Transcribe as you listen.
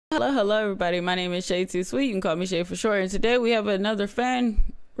Hello everybody, my name is Shaytosweet. You can call me Shay for short, and today we have another I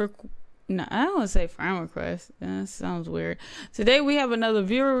don't want to say fan request. That sounds weird. Today we have another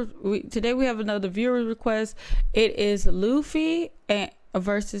viewer request. It is Luffy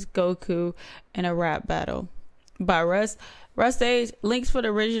versus Goku in a rap battle by Rustage. Links for the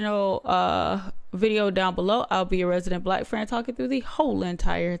original video down below. I'll be a resident black friend talking through the whole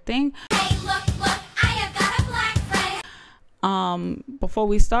entire thing. Hey, look, I have got a black friend. Before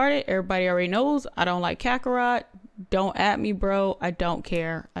we started, everybody already knows I don't like Kakarot. Don't at me, bro. I don't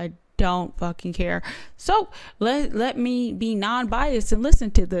care. I don't fucking care. So let me be non-biased and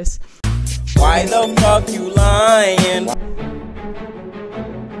listen to this. Why the fuck you lying?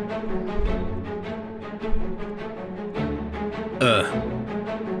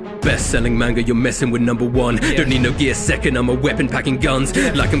 Best-selling manga, you're messing with #1. Don't need no gear second, I'm a weapon packing guns.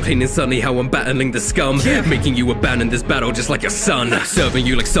 Like I'm cleaning suddenly how I'm battling the scum. Making you abandon this battle just like your son. Serving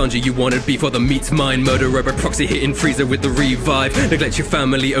you like Sanji, you wanted before the meat's mine. Murderer by proxy hitting Freezer with the revive. Neglect your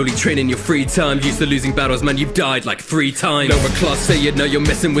family, only training your free time. Used to losing battles, man, you've died like 3 times. Lower class say it, now you're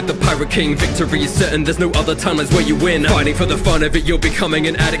messing with the Pirate King. Victory is certain, there's no other timelines where you win. Fighting for the fun of it, you're becoming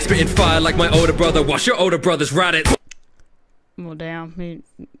an addict. Spitting fire like my older brother, watch your older brother's rat it. Well, damn.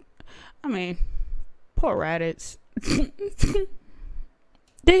 I mean, poor Raditz. Did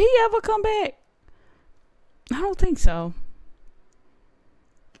he ever come back? I don't think so.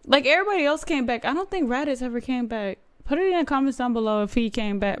 Like, everybody else came back. I don't think Raditz ever came back. Put it in the comments down below if he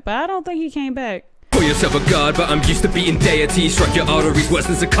came back. But I don't think he came back. Call yourself a god, but I'm used to beating deities. Strike your arteries worse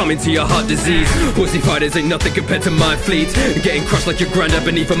than succumbing to your heart disease. Horsey fighters ain't nothing compared to my fleet. Getting crushed like your granddad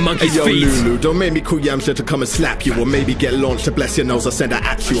beneath a monkey's feet. Lulu, don't make me call Yamcha to come and slap you. Or maybe get launched to bless your nose or send it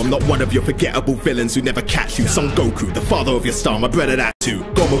at you. I'm not one of your forgettable villains who never catch you. Son Goku, the father of your star, my brother that too.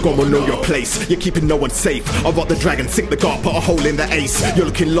 Gomo know your place, you're keeping no one safe. I'll rot the dragon, sink the guard, put a hole in the ace. You're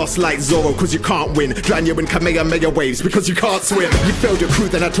looking lost like Zoro cause you can't win. Drown you in Kamehameha waves because you can't swim. You failed your crew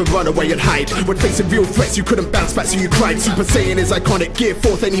then had to run away and hide. When facing real threats you couldn't bounce back so you cried. Super Saiyan is iconic, Gear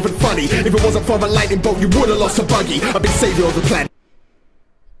 4th ain't even funny. If it wasn't for a lightning bolt you would've lost a buggy. I've been savior of the planet.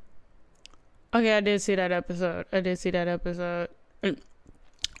 Okay, I did see that episode.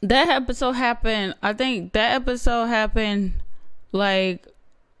 That episode happened, I think that episode happened like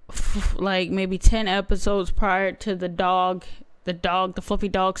maybe 10 episodes prior to the fluffy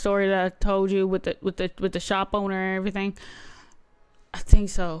dog story that I told you with the shop owner and everything. I think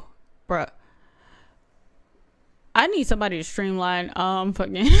so, bruh. I need somebody to streamline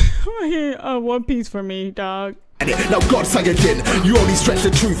fucking One Piece for me, dog. Now God Saiyajin, you only stretch the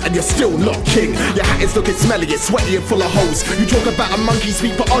truth and you're still not king. Your hat is looking smelly, it's sweaty and full of holes. You talk about a monkey's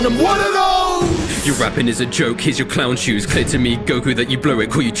feet, but on them, what are those? Your rapping is a joke, here's your clown shoes. Clear to me, Goku, that you blow it,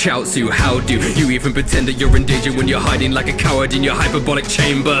 call you Chaozu. How do you even pretend that you're in danger when you're hiding like a coward in your hyperbolic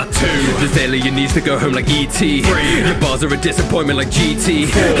chamber? 2, there's alien needs to go home like E.T. 3, your bars are a disappointment like GT.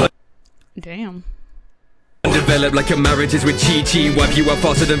 4, damn. Develop like your marriage is with Chi-Chi. Wipe you out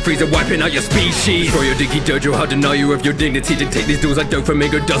faster than Freezer wiping out your species. Throw your dinky dojo, how deny you of your dignity. Dictate these duels like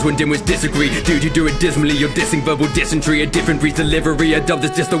Doflamingo does when dimwits disagree. Dude, you do it dismally, you're dissing verbal dysentery. A different breed delivery, a dub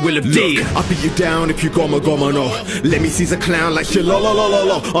that's just the will of D. Look, I'll beat you down if you gomo no. Let me seize a clown like shit lo.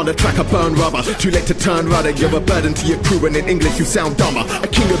 On the track I burn rubber, too late to turn rudder. You're a burden to your crew and in English you sound dumber. A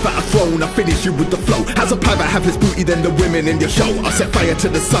king without a throne, I finish you with the flow. Has a pirate have his booty than the women in your show. I set fire to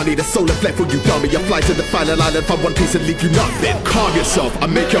the sunny, the solar flame for you dummy. I fly to the final island for one piece and leave you nothing. Calm yourself, I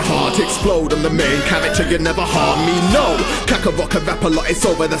make your heart explode. I'm the main character, you never harm me, no. Kakarot can rap a lot, it's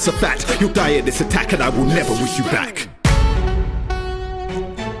over, that's a fact. You'll die in this attack and I will never wish you back.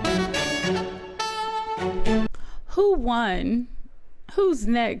 Who won? Who's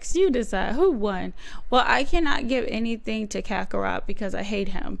next? You decide. Who won? Well, I cannot give anything to Kakarot because I hate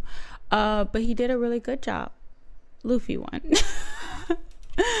him. But he did a really good job. Luffy won.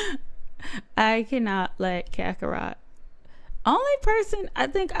 I cannot let Kakarot. Only person I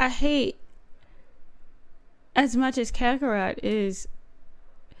think I hate as much as Kakarot is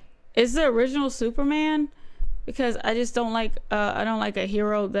the original Superman, because I just don't like I don't like a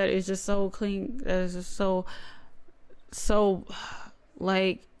hero that is just so clean, that is just so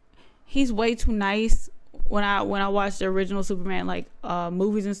like, he's way too nice. When I watched the original Superman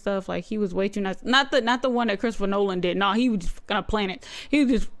movies and stuff, like, he was way too nice. Not the one that Christopher Nolan did. No, he was just on a planet. He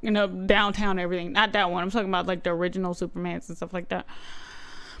was just, you know, downtown and everything. Not that one. I'm talking about like the original Supermans and stuff like that.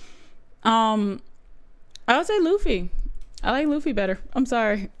 I would say Luffy. I like Luffy better. I'm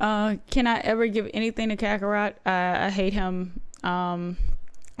sorry. Can I ever give anything to Kakarot? I hate him.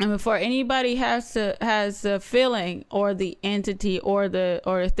 And before anybody has the feeling or the entity or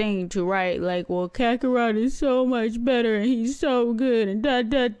the thing to write like, well, Kakarot is so much better and he's so good and da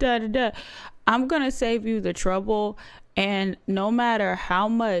da da da da, I'm gonna save you the trouble. And no matter how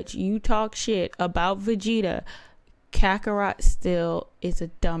much you talk shit about Vegeta, Kakarot still is a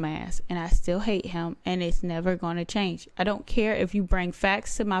dumbass, and I still hate him, and it's never gonna change. I don't care if you bring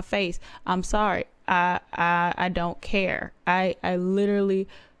facts to my face. I'm sorry. I don't care. I literally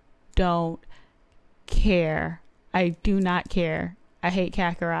don't care. I do not care. I hate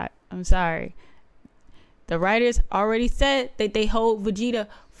Kakarot. I'm sorry. The writers already said that they hold Vegeta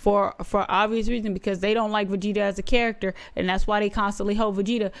for obvious reason, because they don't like Vegeta as a character, and that's why they constantly hold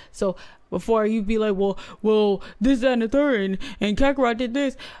Vegeta. So before you be like, well, this, that, and the third, and Kakarot did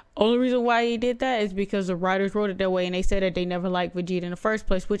this. Only reason why he did that is because the writers wrote it that way, and they said that they never liked Vegeta in the first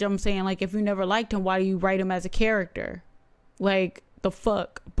place, which I'm saying, like, if you never liked him, why do you write him as a character? Like, the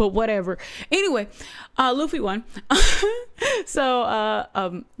fuck? But whatever. Anyway, Luffy won. So,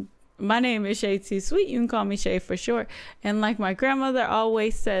 my name is Shaytosweet. You can call me Shay for short. And like my grandmother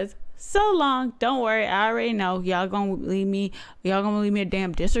always says, so long. Don't worry. I already know. Y'all gonna leave me a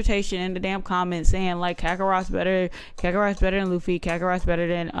damn dissertation in the damn comments saying like Kakarot's better than Luffy, Kakarot's better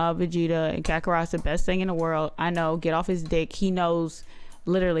than Vegeta, and Kakarot's the best thing in the world. I know. Get off his dick. He knows.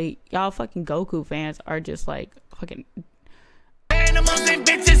 Literally, y'all fucking Goku fans are just like fucking animals and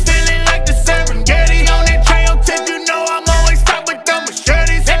bitches feeling like the Serengeti. On that trail tip, you know I'm always stopped with the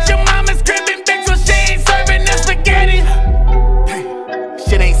machetes. At your mama's cribbing bitch when she ain't serving the spaghetti.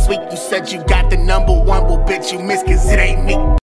 Shit ain't sweet, you said you got the number one, well bitch you miss